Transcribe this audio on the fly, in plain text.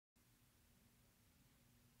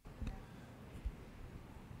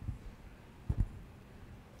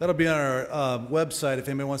That'll be on our website if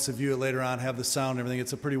anybody wants to view it later on, have the sound and everything.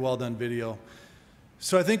 It's a pretty well done video.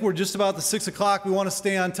 So I think we're just about to 6 o'clock. We want to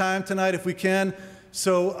stay on time tonight if we can.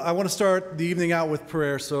 So I want to start the evening out with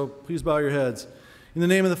prayer. So please bow your heads. In the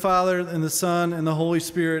name of the Father, and the Son, and the Holy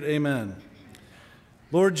Spirit, amen.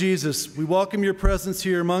 Lord Jesus, we welcome your presence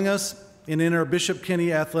here among us and in our Bishop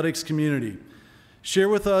Kenny athletics community. Share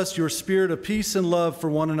with us your spirit of peace and love for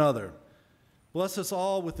one another. Bless us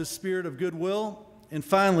all with the spirit of goodwill. And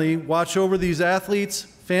finally, watch over these athletes,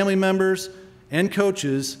 family members, and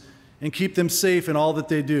coaches, and keep them safe in all that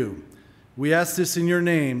they do. We ask this in your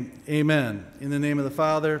name, amen. In the name of the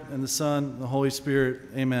Father, and the Son, and the Holy Spirit,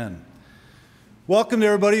 amen. Welcome to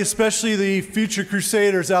everybody, especially the future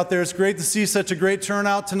Crusaders out there. It's great to see such a great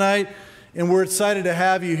turnout tonight, and we're excited to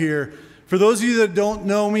have you here. For those of you that don't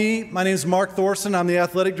know me, my name is Mark Thorson. I'm the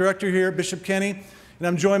athletic director here at Bishop Kenny, and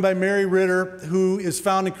I'm joined by Mary Ritter, who is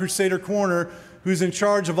found in Crusader Corner, who's in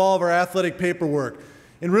charge of all of our athletic paperwork.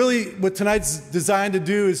 And really what tonight's designed to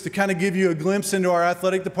do is to kind of give you a glimpse into our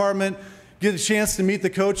athletic department, get a chance to meet the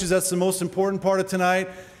coaches. That's the most important part of tonight.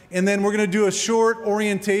 And then we're going to do a short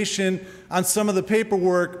orientation on some of the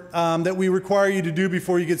paperwork that we require you to do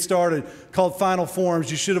before you get started, called Final Forms.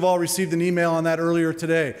 You should have all received an email on that earlier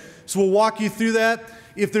today. So we'll walk you through that.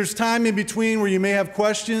 If there's time in between where you may have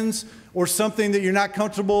questions or something that you're not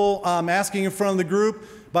comfortable asking in front of the group,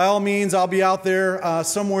 by all means, I'll be out there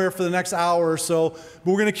somewhere for the next hour or so. But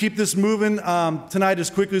we're going to keep this moving tonight as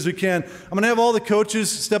quickly as we can. I'm going to have all the coaches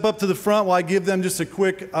step up to the front while I give them just a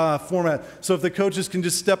quick format. So if the coaches can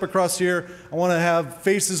just step across here, I want to have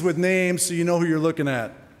faces with names so you know who you're looking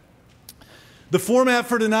at. The format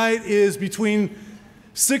for tonight is between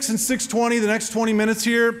 6 and 6:20, the next 20 minutes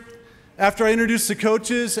here. After I introduce the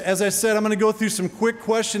coaches, as I said, I'm going to go through some quick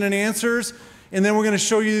question and answers. And then we're going to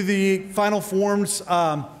show you the Final Forms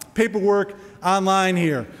paperwork online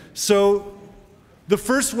here. So the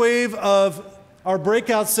first wave of our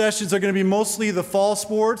breakout sessions are going to be mostly the fall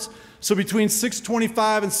sports. So between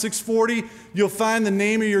 6:25 and 6:40, you'll find the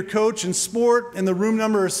name of your coach and sport and the room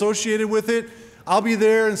number associated with it. I'll be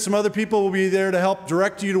there and some other people will be there to help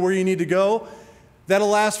direct you to where you need to go. That'll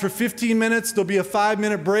last for 15 minutes. There'll be a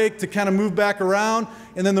 5-minute break to kind of move back around,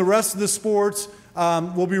 and then the rest of the sports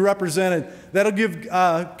will be represented. That'll give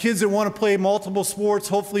kids that want to play multiple sports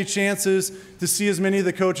hopefully chances to see as many of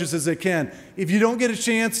the coaches as they can. If you don't get a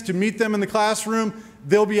chance to meet them in the classroom,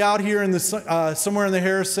 they'll be out here in the, somewhere in the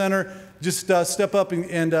Harris Center. Just step up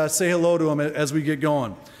and say hello to them as we get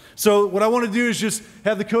going. So what I want to do is just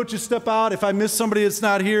have the coaches step out. If I miss somebody that's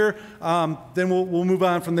not here, then we'll move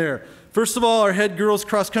on from there. First of all, our head girls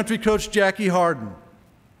cross country coach, Jackie Harden.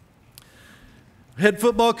 Head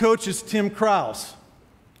football coach is Tim Kraus.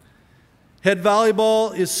 Head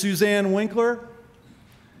volleyball is Suzanne Winkler.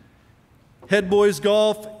 Head boys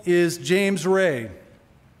golf is James Ray.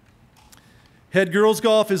 Head girls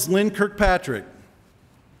golf is Lynn Kirkpatrick.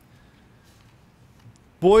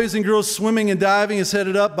 Boys and girls swimming and diving is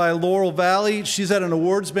headed up by Laurel Valley. She's at an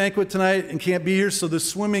awards banquet tonight and can't be here, so the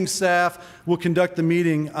swimming staff will conduct the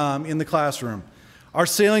meeting in the classroom. Our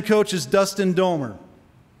sailing coach is Dustin Domer.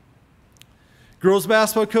 Girls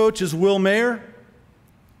basketball coach is Will Mayer.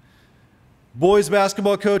 Boys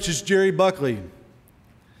basketball coach is Jerry Buckley.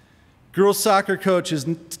 Girls soccer coach is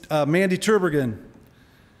Mandy Turbergen.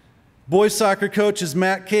 Boys soccer coach is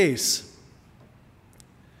Matt Case.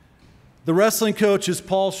 The wrestling coach is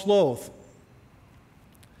Paul Schloth.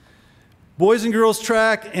 Boys and girls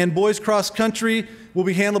track and boys cross country will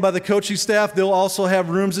be handled by the coaching staff. They'll also have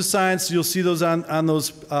rooms assigned, so you'll see those on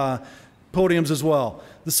those podiums as well.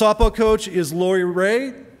 The softball coach is Lori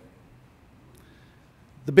Ray.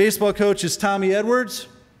 The baseball coach is Tommy Edwards.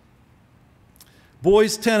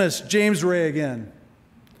 Boys tennis, James Ray again.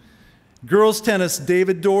 Girls tennis,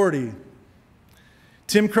 David Doherty.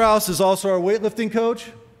 Tim Kraus is also our weightlifting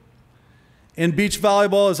coach. And beach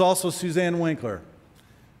volleyball is also Suzanne Winkler.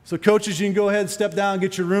 So coaches, you can go ahead and step down and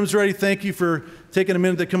get your rooms ready. Thank you for taking a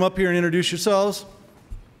minute to come up here and introduce yourselves.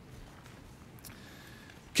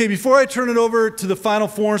 Okay, before I turn it over to the Final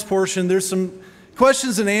Forms portion, there's some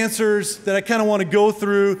questions and answers that I kind of want to go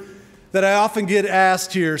through that I often get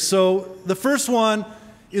asked here. So the first one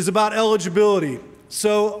is about eligibility.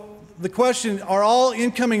 So the question, are all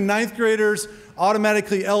incoming 9th graders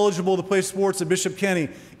automatically eligible to play sports at Bishop Kenny?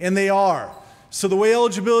 And they are. So the way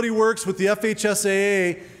eligibility works with the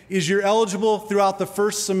FHSAA is you're eligible throughout the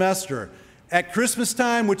first semester. At Christmas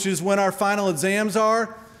time, which is when our final exams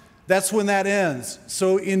are, that's when that ends.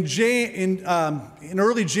 So in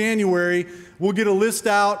early January, we'll get a list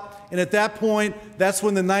out and at that point, that's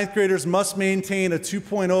when the ninth graders must maintain a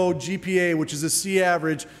 2.0 GPA, which is a C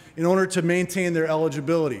average, in order to maintain their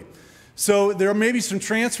eligibility. So there may be some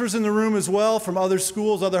transfers in the room as well from other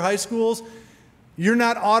schools, other high schools. You're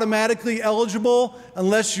not automatically eligible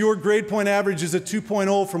unless your grade point average is a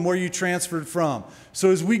 2.0 from where you transferred from.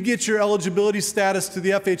 So as we get your eligibility status to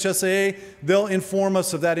the FHSAA, they'll inform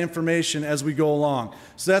us of that information as we go along.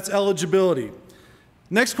 So that's eligibility.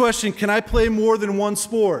 Next question, can I play more than one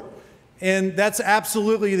sport? And that's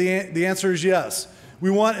absolutely, the answer is yes.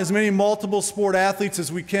 We want as many multiple sport athletes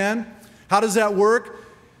as we can. How does that work?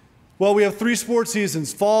 Well, we have 3 sports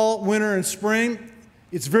seasons, fall, winter, and spring.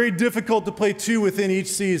 It's very difficult to play 2 within each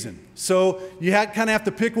season. So you kind of have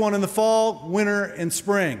to pick one in the fall, winter, and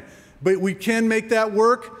spring. But we can make that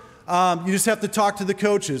work. You just have to talk to the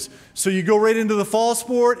coaches. So you go right into the fall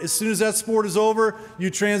sport. As soon as that sport is over, you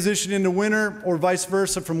transition into winter, or vice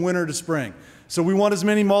versa from winter to spring. So we want as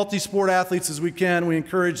many multi-sport athletes as we can. We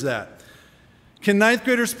encourage that. Can ninth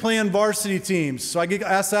graders play on varsity teams? So I get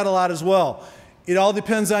asked that a lot as well. It all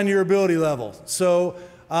depends on your ability level. So,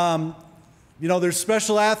 you know, there's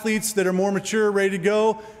special athletes that are more mature, ready to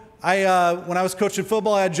go. When I was coaching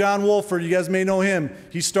football, I had John Wolford. You guys may know him.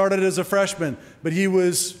 He started as a freshman, but he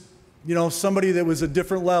was, you know, somebody that was a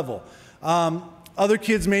different level. Other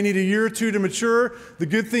kids may need a year or 2 to mature. The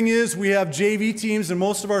good thing is we have JV teams in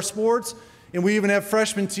most of our sports, and we even have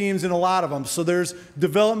freshman teams in a lot of them. So there's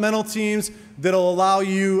developmental teams that'll allow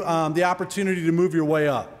you the opportunity to move your way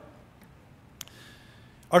up.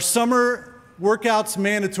 Our summer workout's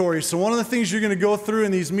mandatory. So one of the things you're going to go through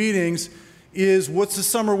in these meetings is, what's the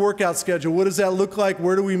summer workout schedule? What does that look like?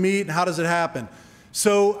 Where do we meet? And how does it happen?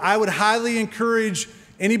 So I would highly encourage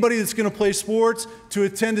anybody that's going to play sports to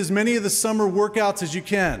attend as many of the summer workouts as you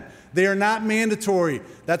can. They are not mandatory.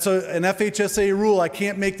 That's an FHSA rule. I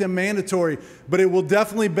can't make them mandatory, but it will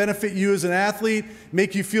definitely benefit you as an athlete,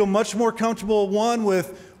 make you feel much more comfortable, 1,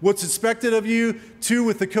 with what's expected of you, 2,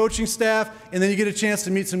 with the coaching staff, and then you get a chance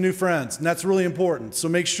to meet some new friends, and that's really important. So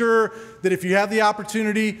make sure that if you have the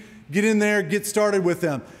opportunity, get in there, get started with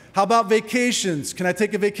them. How about vacations? Can I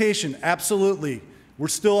take a vacation? Absolutely. We're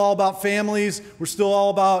still all about families. We're still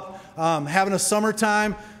all about having a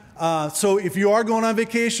summertime. So if you are going on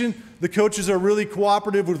vacation, the coaches are really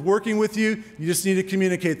cooperative with working with you. You just need to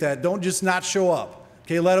communicate that. Don't just not show up.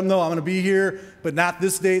 Okay, let them know I'm going to be here, but not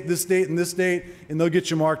this date, and this date, and they'll get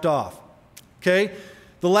you marked off. Okay?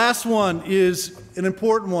 The last one is an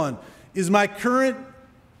important one. Is my current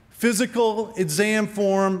physical exam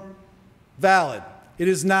form valid? It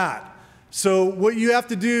is not. So what you have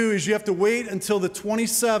to do is you have to wait until the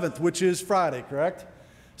 27th, which is Friday, correct?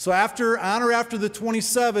 So on or after the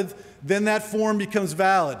 27th, then that form becomes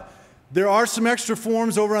valid. There are some extra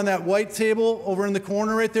forms over on that white table over in the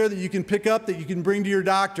corner right there that you can pick up, that you can bring to your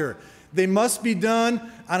doctor. They must be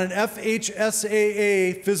done on an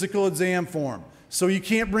FHSAA physical exam form. So you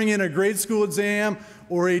can't bring in a grade school exam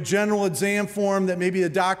or a general exam form that maybe a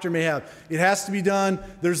doctor may have. It has to be done.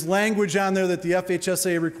 There's language on there that the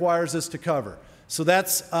FHSAA requires us to cover. So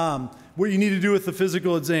that's what you need to do with the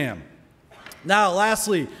physical exam. Now,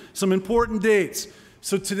 lastly, some important dates.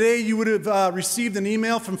 So today you would have received an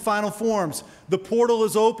email from Final Forms. The portal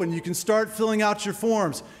is open. You can start filling out your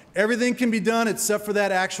forms. Everything can be done except for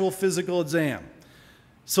that actual physical exam.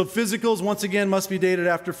 So physicals, once again, must be dated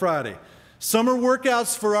after Friday. Summer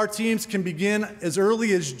workouts for our teams can begin as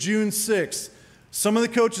early as June 6th. Some of the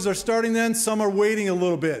coaches are starting then, some are waiting a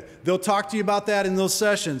little bit. They'll talk to you about that in those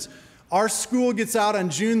sessions. Our school gets out on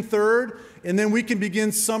June 3rd, and then we can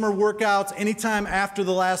begin summer workouts anytime after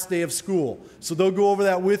the last day of school. So they'll go over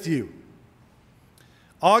that with you.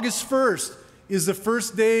 August 1st is the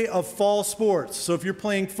first day of fall sports. So if you're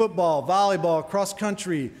playing football, volleyball, cross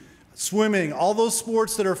country, swimming, all those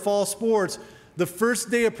sports that are fall sports, the first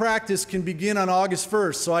day of practice can begin on August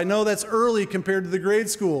 1st. So I know that's early compared to the grade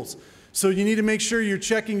schools. So you need to make sure you're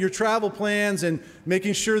checking your travel plans and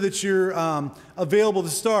making sure that you're available to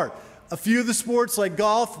start. A few of the sports, like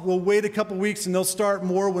golf, will wait a couple weeks, and they'll start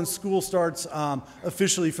more when school starts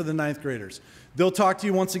officially for the ninth graders. They'll talk to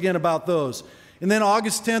you once again about those. And then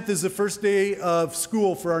August 10th is the first day of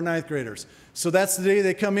school for our ninth graders. So that's the day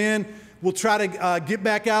they come in. We'll try to get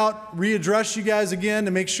back out, readdress you guys again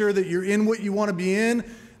to make sure that you're in what you want to be in,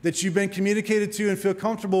 that you've been communicated to, and feel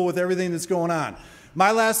comfortable with everything that's going on.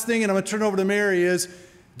 My last thing, and I'm going to turn over to Mary, is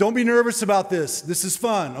don't be nervous about this. This is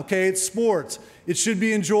fun, okay? It's sports. It should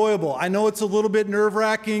be enjoyable. I know it's a little bit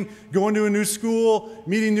nerve-wracking going to a new school,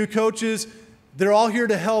 meeting new coaches. They're all here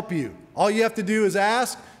to help you. All you have to do is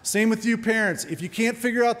ask. Same with you parents. If you can't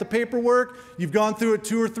figure out the paperwork, you've gone through it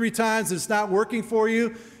 2 or 3 times and it's not working for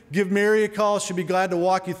you, give Mary a call. She'll be glad to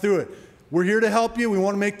walk you through it. We're here to help you. We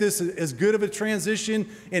want to make this as good of a transition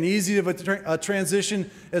and easy of a transition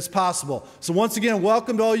as possible. So once again,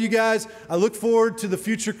 welcome to all you guys. I look forward to the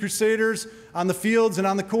future Crusaders on the fields and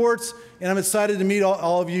on the courts, and I'm excited to meet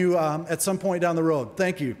all of you at some point down the road.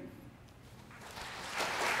 Thank you.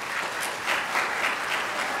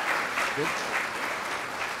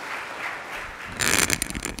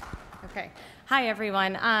 Okay. Hi,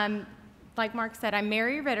 everyone. Like Mark said, I'm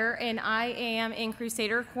Mary Ritter, and I am in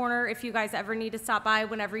Crusader Corner. If you guys ever need to stop by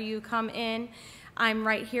whenever you come in, I'm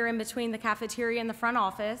right here in between the cafeteria and the front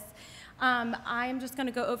office. I'm just going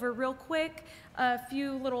to go over real quick a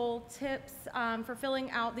few little tips for filling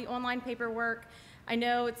out the online paperwork. I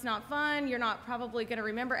know it's not fun. You're not probably going to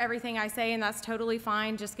remember everything I say, and that's totally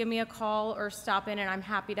fine. Just give me a call or stop in, and I'm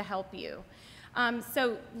happy to help you.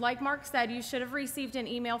 So like Mark said, you should have received an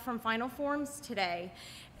email from Final Forms today,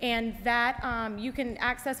 and that you can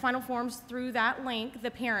access Final Forms through that link. The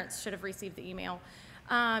parents should have received the email.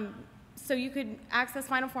 So you could access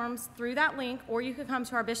Final Forms through that link, or you could come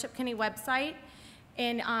to our Bishop Kenny website,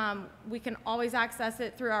 and we can always access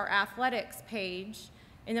it through our athletics page,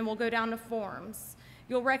 and then we'll go down to forms.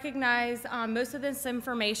 You'll recognize most of this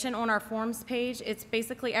information on our forms page. It's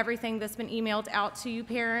basically everything that's been emailed out to you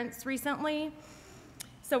parents recently.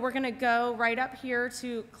 So we're going to go right up here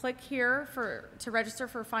to click here to register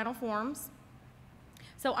for Final Forms.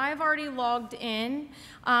 So I've already logged in.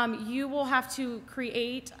 You will have to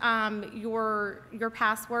create your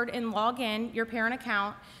password and log in your parent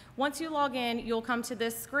account. Once you log in, you'll come to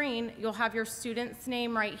this screen. You'll have your student's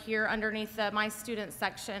name right here underneath the My Students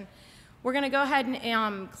section. We're going to go ahead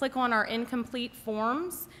and click on our incomplete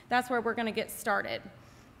forms. That's where we're going to get started.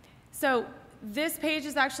 So this page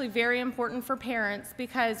is actually very important for parents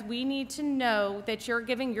because we need to know that you're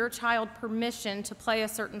giving your child permission to play a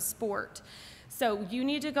certain sport. So you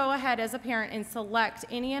need to go ahead as a parent and select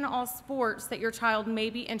any and all sports that your child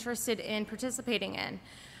may be interested in participating in.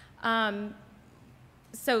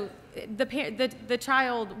 So the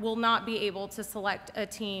child will not be able to select a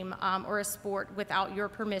team or a sport without your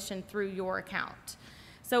permission through your account.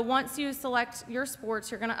 So once you select your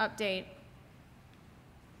sports, you're going to update.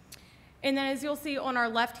 And then as you'll see on our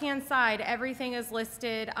left-hand side, everything is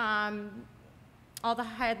listed. All the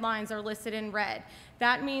headlines are listed in red.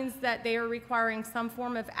 That means that they are requiring some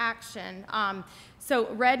form of action.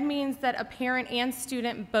 So red means that a parent and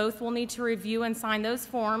student both will need to review and sign those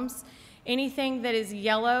forms. Anything that is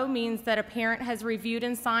yellow means that a parent has reviewed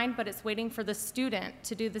and signed, but it's waiting for the student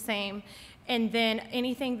to do the same. And then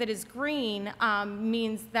anything that is green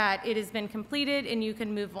means that it has been completed and you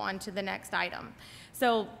can move on to the next item.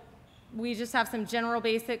 So we just have some general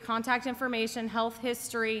basic contact information, health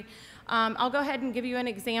history. I'll go ahead and give you an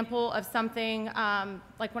example of something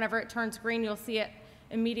like whenever it turns green, you'll see it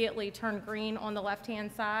immediately turn green on the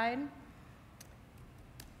left-hand side.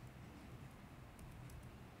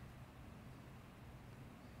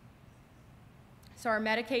 So our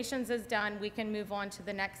medications is done. We can move on to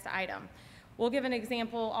the next item. We'll give an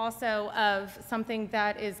example also of something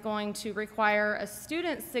that is going to require a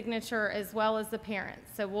student's signature as well as the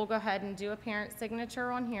parent's. So we'll go ahead and do a parent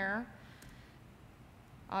signature on here.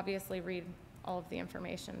 Obviously read all of the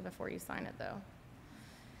information before you sign it though.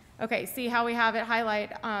 Okay, see how we have it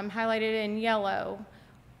highlighted in yellow.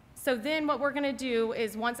 So then what we're gonna do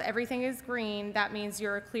is once everything is green, that means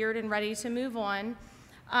you're cleared and ready to move on.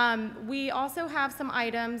 We also have some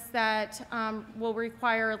items that will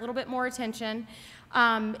require a little bit more attention.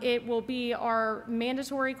 It will be our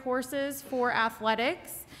mandatory courses for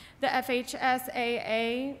athletics. The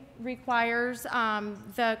FHSAA requires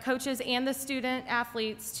the coaches and the student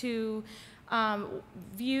athletes to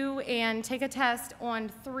view and take a test on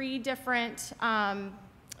 3 different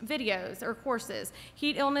videos or courses: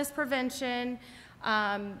 heat illness prevention,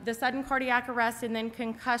 the sudden cardiac arrest, and then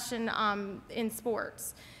concussion in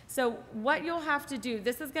sports. So what you'll have to do,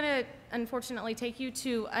 this is going to unfortunately take you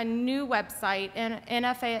to a new website,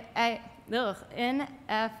 NFHS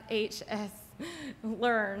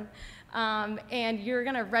Learn, and you're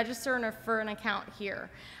going to register for an account here.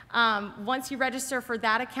 Once you register for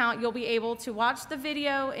that account, you'll be able to watch the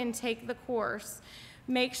video and take the course.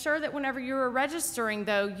 Make sure that whenever you're registering,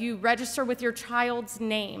 though, you register with your child's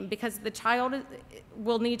name, because the child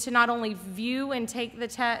will need to not only view and take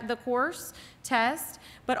the course test,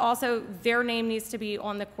 but also their name needs to be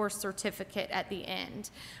on the course certificate at the end.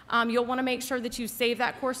 You'll want to make sure that you save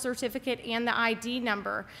that course certificate and the ID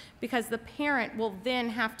number, because the parent will then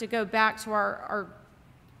have to go back to our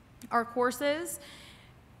courses,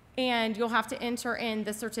 and you'll have to enter in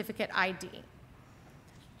the certificate ID.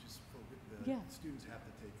 Yeah. Students have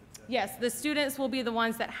to take the test. Yes, the students will be the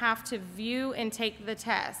ones that have to view and take the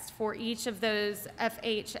test for each of those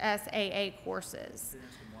FHSAA courses.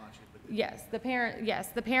 Yes, the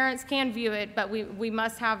parents can view it, but we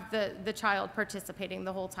must have the child participating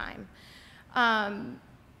the whole time.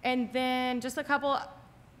 And then just a couple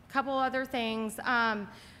other things.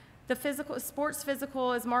 The sports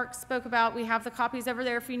physical, as Mark spoke about, we have the copies over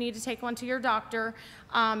there if you need to take one to your doctor.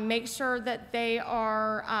 Make sure that they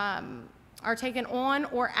are taken on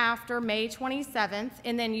or after May 27th,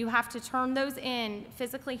 and then you have to turn those in,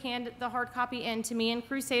 physically hand the hard copy in to me in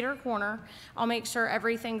Crusader Corner. I'll make sure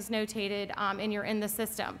everything's notated and you're in the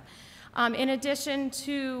system. In addition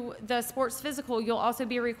to the sports physical, you'll also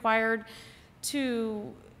be required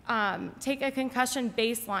to take a concussion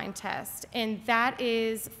baseline test, and that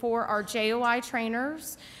is for our JOI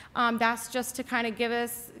trainers. That's just to kind of give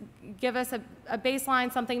us a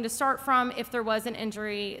baseline, something to start from if there was an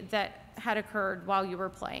injury that had occurred while you were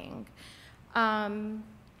playing. Let's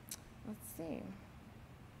see.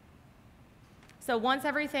 So once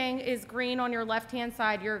everything is green on your left-hand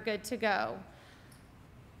side, you're good to go.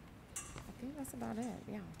 I think that's about it,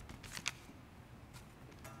 yeah.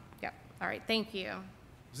 Yep, all right, thank you.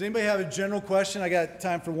 Does anybody have a general question? I got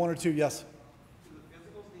time for one or two. Yes? Do the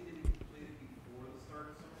physicals need to be completed before the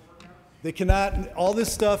start of summer workouts? They cannot, all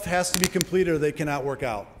this stuff has to be completed or they cannot work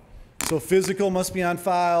out. So physical must be on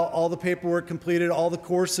file, all the paperwork completed, all the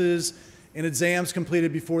courses and exams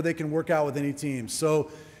completed before they can work out with any team.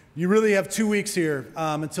 So you really have 2 weeks here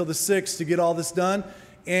until the 6th to get all this done.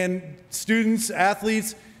 And students,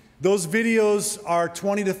 athletes, those videos are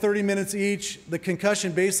 20 to 30 minutes each. The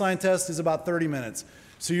concussion baseline test is about 30 minutes.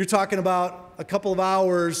 So you're talking about a couple of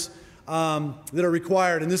hours that are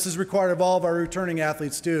required, and this is required of all of our returning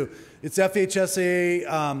athletes too. It's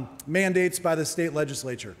FHSAA mandates by the state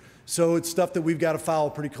legislature. So it's stuff that we've got to follow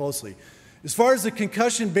pretty closely. As far as the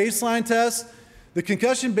concussion baseline test, the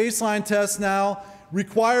concussion baseline test now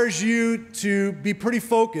requires you to be pretty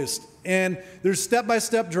focused, and there's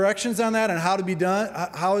step-by-step directions on that and how to be done,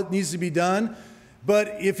 how it needs to be done.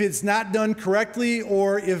 But if it's not done correctly,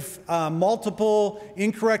 or if multiple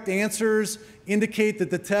incorrect answers indicate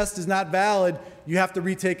that the test is not valid, you have to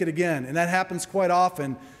retake it again, and that happens quite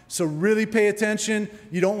often. So really pay attention.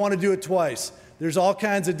 You don't want to do it twice. There's all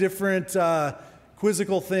kinds of different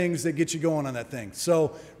quizzical things that get you going on that thing.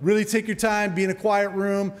 So really take your time, be in a quiet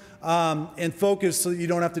room, and focus so that you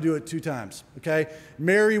don't have to do it 2 times, okay?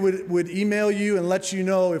 Mary would email you and let you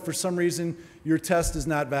know if for some reason your test is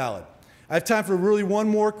not valid. I have time for really one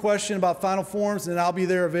more question about Final Forms, and then I'll be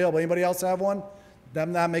there available. Anybody else have one?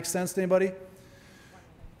 That makes sense to anybody?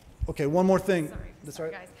 Okay, one more thing. Sorry, That's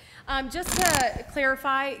sorry, right. guys. Just to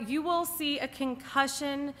clarify, you will see a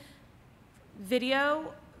concussion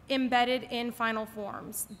video embedded in Final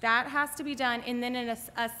Forms. That has to be done, and then in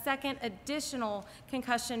a second additional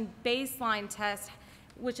concussion baseline test,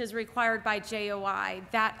 which is required by JOI,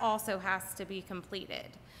 that also has to be completed.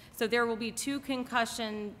 So there will be 2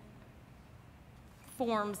 concussion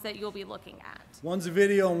forms that you'll be looking at. One's a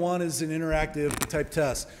video and one is an interactive type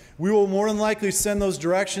test. We will more than likely send those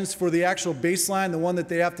directions for the actual baseline, the one that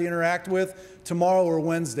they have to interact with, tomorrow or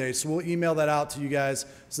Wednesday. So we'll email that out to you guys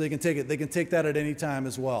so they can take it. They can take that at any time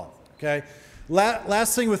as well, okay?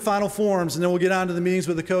 Last thing with Final Forms, and then we'll get on to the meetings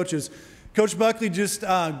with the coaches. Coach Buckley just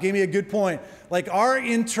gave me a good point. Like our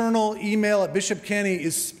internal email at Bishop Kenny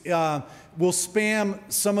is will spam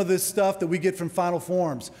some of this stuff that we get from Final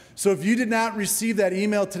Forms. So if you did not receive that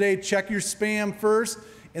email today, check your spam first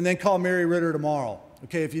and then call Mary Ritter tomorrow,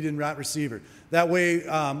 okay, if you did not receive it. That way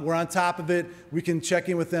we're on top of it. We can check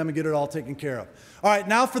in with them and get it all taken care of. All right,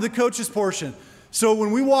 now for the coaches portion. So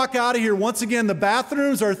when we walk out of here, once again, the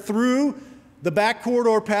bathrooms are through the back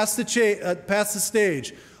corridor past the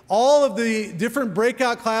stage. All of the different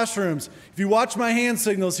breakout classrooms, if you watch my hand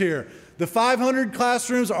signals here, the 500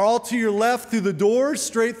 classrooms are all to your left through the doors,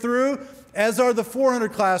 straight through, as are the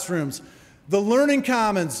 400 classrooms. The Learning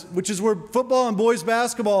Commons, which is where football and boys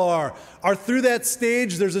basketball are through that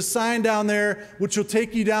stage. There's a sign down there which will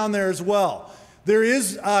take you down there as well. There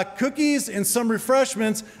is cookies and some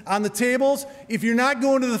refreshments on the tables. If you're not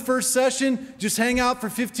going to the first session, just hang out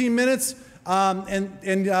for 15 minutes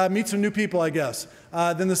and meet some new people, I guess.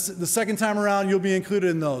 Then the second time around, you'll be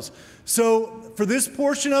included in those. So for this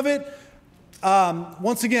portion of it,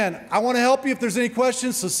 once again, I want to help you if there's any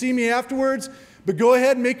questions, so see me afterwards. But go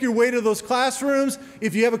ahead and make your way to those classrooms.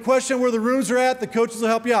 If you have a question where the rooms are at, the coaches will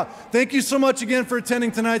help you out. Thank you so much again for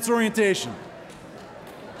attending tonight's orientation.